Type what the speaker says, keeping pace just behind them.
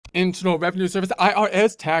Internal Revenue Service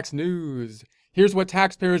IRS tax news. Here's what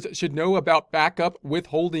taxpayers should know about backup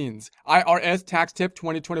withholdings. IRS Tax Tip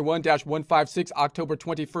 2021-156, October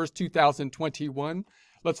 21st, 2021.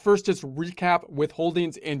 Let's first just recap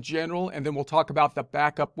withholdings in general, and then we'll talk about the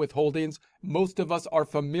backup withholdings. Most of us are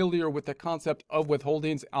familiar with the concept of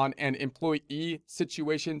withholdings on an employee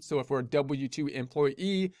situation. So if we're a W-2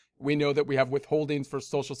 employee, we know that we have withholdings for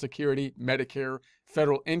Social Security, Medicare,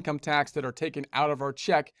 federal income tax that are taken out of our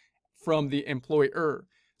check from the employer.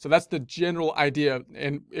 So that's the general idea.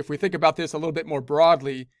 And if we think about this a little bit more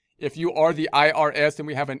broadly, if you are the IRS and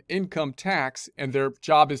we have an income tax and their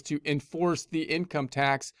job is to enforce the income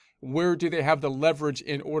tax, where do they have the leverage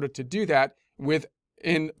in order to do that?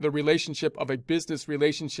 Within the relationship of a business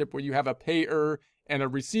relationship where you have a payer and a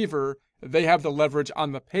receiver, they have the leverage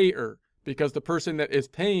on the payer because the person that is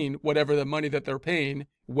paying whatever the money that they're paying,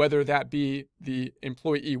 whether that be the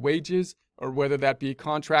employee wages or whether that be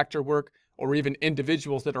contractor work, or even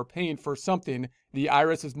individuals that are paying for something, the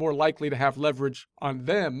IRS is more likely to have leverage on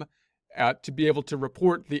them to be able to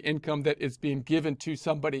report the income that is being given to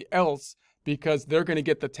somebody else because they're going to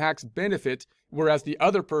get the tax benefit, whereas the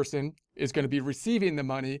other person is going to be receiving the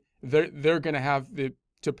money. They're going to have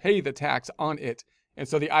to pay the tax on it. And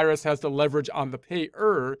so the IRS has the leverage on the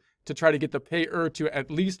payer to try to get the payer to at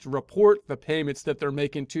least report the payments that they're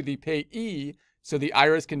making to the payee, so the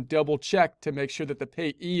IRS can double check to make sure that the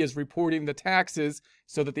payee is reporting the taxes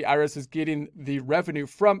so that the IRS is getting the revenue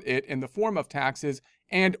from it in the form of taxes,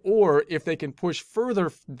 and or if they can push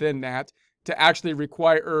further than that to actually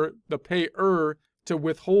require the payer to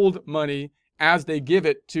withhold money as they give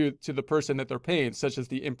it to the person that they're paying, such as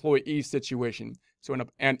the employee situation. So in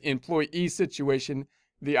an employee situation,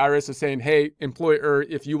 the IRS is saying, hey, employer,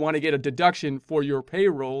 if you want to get a deduction for your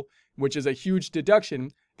payroll, which is a huge deduction,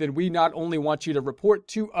 then we not only want you to report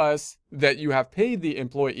to us that you have paid the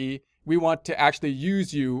employee, we want to actually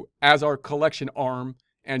use you as our collection arm,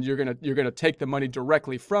 and you're gonna take the money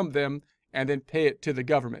directly from them and then pay it to the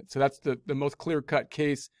government. So that's the most clear-cut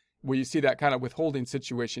case where you see that kind of withholding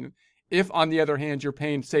situation. If, on the other hand, you're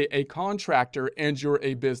paying, say, a contractor and you're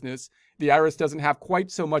a business, the IRS doesn't have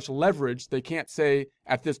quite so much leverage. They can't say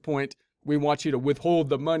at this point, we want you to withhold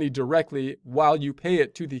the money directly while you pay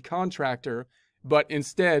it to the contractor. But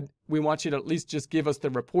instead, we want you to at least just give us the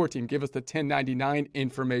reporting, give us the 1099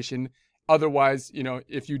 information. Otherwise,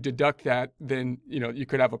 if you deduct that, then, you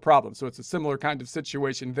could have a problem. So it's a similar kind of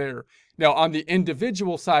situation there. Now, on the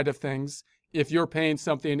individual side of things, if you're paying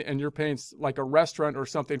something and you're paying like a restaurant or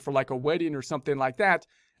something for like a wedding or something like that,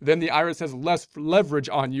 then the IRS has less leverage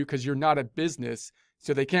on you because you're not a business.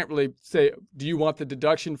 So they can't really say, do you want the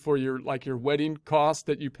deduction for your wedding cost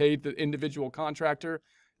that you paid the individual contractor?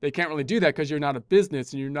 They can't really do that because you're not a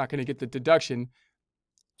business and you're not going to get the deduction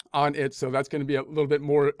on it. So that's going to be a little bit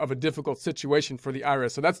more of a difficult situation for the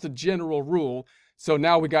IRS. So that's the general rule. So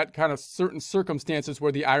now we got kind of certain circumstances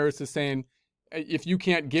where the IRS is saying, if you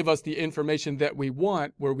can't give us the information that we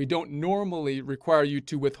want, where we don't normally require you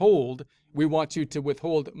to withhold, we want you to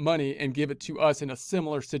withhold money and give it to us in a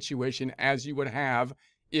similar situation as you would have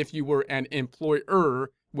if you were an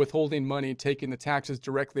employer withholding money, taking the taxes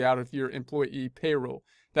directly out of your employee payroll.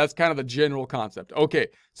 That's kind of the general concept. Okay,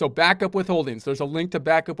 so backup withholdings. There's a link to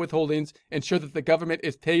backup withholdings. Ensure that the government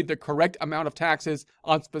is paid the correct amount of taxes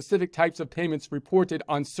on specific types of payments reported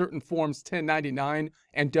on certain forms 1099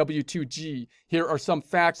 and W-2G. Here are some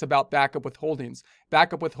facts about backup withholdings.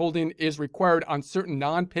 Backup withholding is required on certain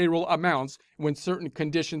non-payroll amounts when certain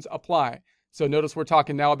conditions apply. So notice we're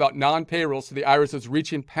talking now about non-payroll, so the IRS is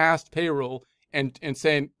reaching past payroll and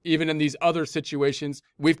saying, even in these other situations,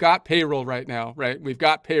 we've got payroll right now, right? We've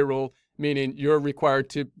got payroll, meaning you're required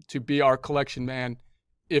to be our collection man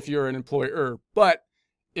if you're an employer. But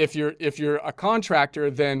if you're a contractor,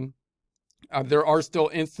 then there are still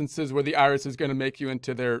instances where the IRS is going to make you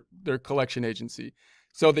into their collection agency.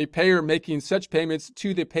 So the payer making such payments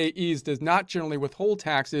to the payees does not generally withhold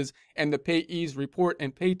taxes, and the payees report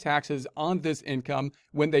and pay taxes on this income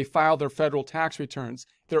when they file their federal tax returns.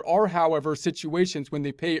 There are, however, situations when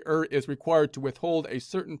the payer is required to withhold a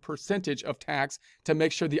certain percentage of tax to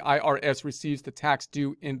make sure the IRS receives the tax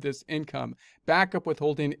due in this income. Backup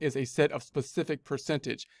withholding is a set of specific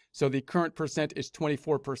percentage. So the current percent is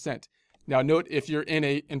 24%. Now note, if you're in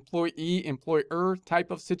a employee-employer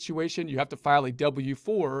type of situation, you have to file a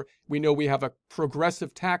W-4. We know we have a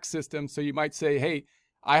progressive tax system, so you might say, hey,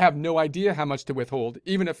 I have no idea how much to withhold,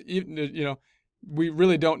 even we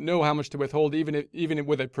really don't know how much to withhold, even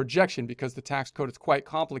with a projection, because the tax code is quite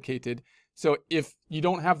complicated. So if you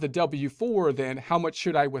don't have the W-4, then how much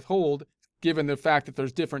should I withhold? given the fact that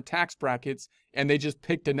there's different tax brackets, and they just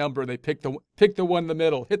picked a number. They picked the one in the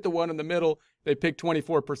middle, hit the one in the middle. They picked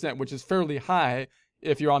 24%, which is fairly high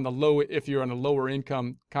if you're on the lower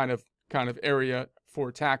income kind of area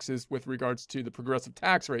for taxes with regards to the progressive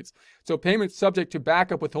tax rates. So payments subject to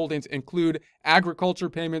backup withholdings include agriculture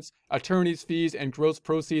payments, attorney's fees and gross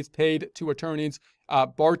proceeds paid to attorneys,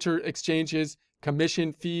 barter exchanges,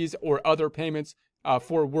 commission fees or other payments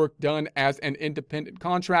for work done as an independent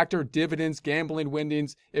contractor, dividends, gambling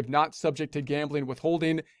winnings, if not subject to gambling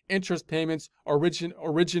withholding, interest payments,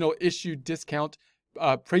 original issue discount,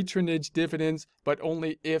 patronage dividends, but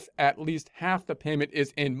only if at least half the payment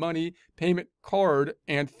is in money, payment card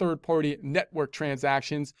and third-party network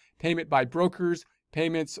transactions, payment by brokers,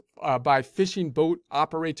 payments by fishing boat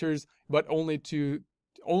operators, but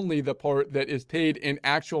only the part that is paid in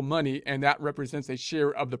actual money, and that represents a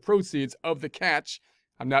share of the proceeds of the catch.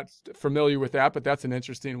 I'm not familiar with that, but that's an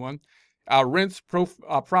interesting one. Rents,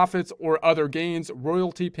 profits, or other gains,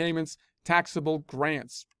 royalty payments, taxable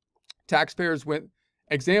grants.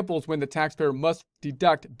 Examples when the taxpayer must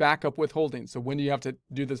deduct backup withholding. So when you have to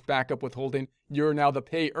do this backup withholding, you're now the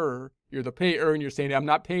payer. You're the payer, and you're saying, I'm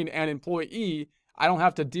not paying an employee. I don't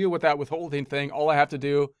have to deal with that withholding thing. All I have to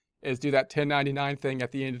do is do that 1099 thing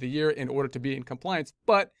at the end of the year in order to be in compliance.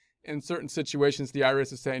 But in certain situations, the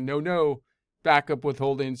IRS is saying, no, backup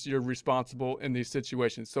withholdings, you're responsible in these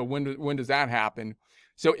situations. So when does that happen?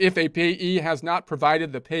 So if a payee has not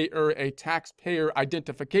provided the payer a taxpayer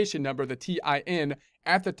identification number, the TIN,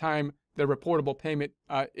 at the time the reportable payment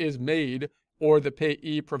is made, or the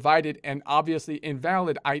payee provided an obviously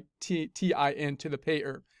invalid TIN to the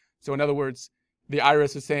payer. So in other words, the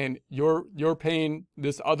IRS is saying, you're paying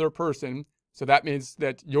this other person, so that means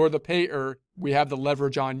that you're the payer. We have the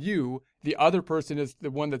leverage on you. The other person is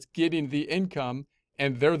the one that's getting the income,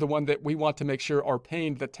 and they're the one that we want to make sure are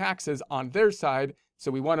paying the taxes on their side.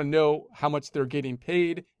 So we want to know how much they're getting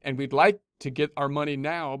paid, and we'd like to get our money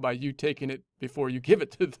now by you taking it before you give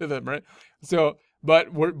it to them, right? So,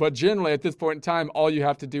 but generally at this point in time, all you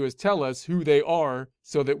have to do is tell us who they are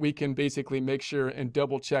so that we can basically make sure and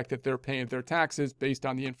double check that they're paying their taxes based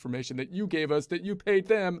on the information that you gave us that you paid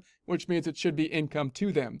them, which means it should be income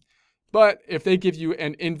to them. But if they give you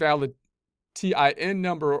an invalid TIN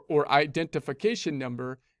number or identification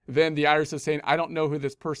number, then the IRS is saying, I don't know who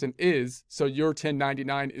this person is, so your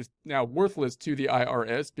 1099 is now worthless to the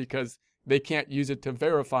IRS because they can't use it to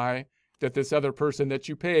verify that this other person that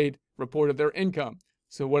you paid reported their income.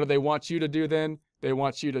 So what do they want you to do then? They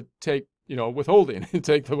want you to take, withholding,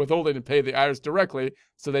 take the withholding and pay the IRS directly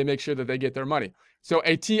so they make sure that they get their money. So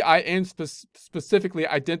a TIN specifically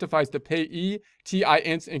identifies the payee.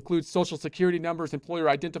 TINs include social security numbers, employer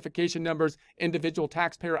identification numbers, individual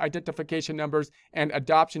taxpayer identification numbers, and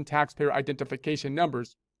adoption taxpayer identification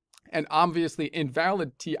numbers. An obviously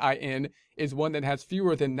invalid TIN is one that has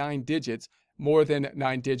fewer than 9 digits, more than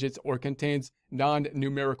 9 digits, or contains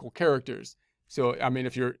non-numerical characters. So, I mean,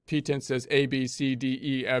 if your P10 says A, B, C, D,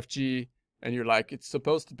 E, F, G, and you're like, it's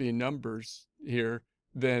supposed to be numbers here,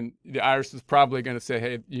 then the IRS is probably going to say,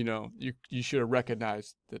 hey, you should have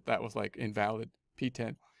recognized that that was like invalid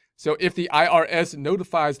P10. So if the IRS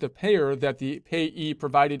notifies the payer that the payee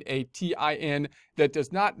provided a TIN that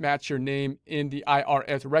does not match your name in the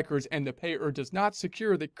IRS records and the payer does not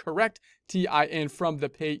secure the correct TIN from the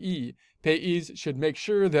payee, payees should make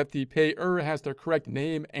sure that the payer has the correct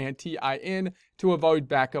name and TIN to avoid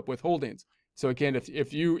backup withholdings. So again,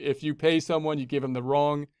 if you pay someone, you give them the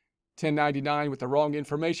wrong 1099 with the wrong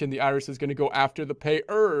information, the IRS is going to go after the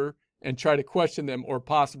payer and try to question them, or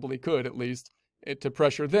possibly could at least, to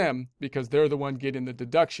pressure them because they're the one getting the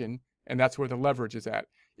deduction, and that's where the leverage is at.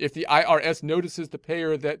 If the IRS notices the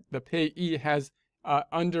payer that the payee has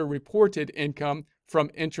underreported income from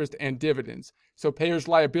interest and dividends. So payer's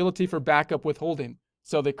liability for backup withholding.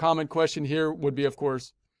 So the common question here would be, of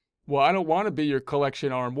course, well, I don't want to be your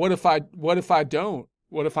collection arm. What if I don't?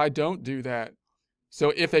 What if I don't do that?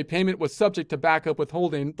 So if a payment was subject to backup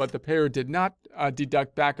withholding, but the payer did not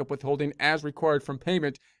deduct backup withholding as required from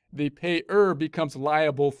payment, the payer becomes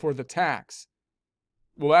liable for the tax.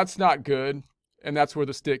 Well, that's not good, and that's where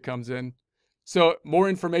the stick comes in. So more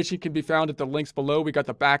information can be found at the links below. We got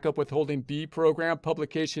the Backup Withholding B program,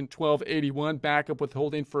 publication 1281, backup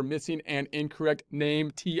withholding for missing and incorrect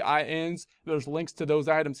name TINs. There's links to those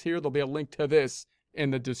items here. There'll be a link to this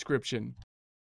in the description.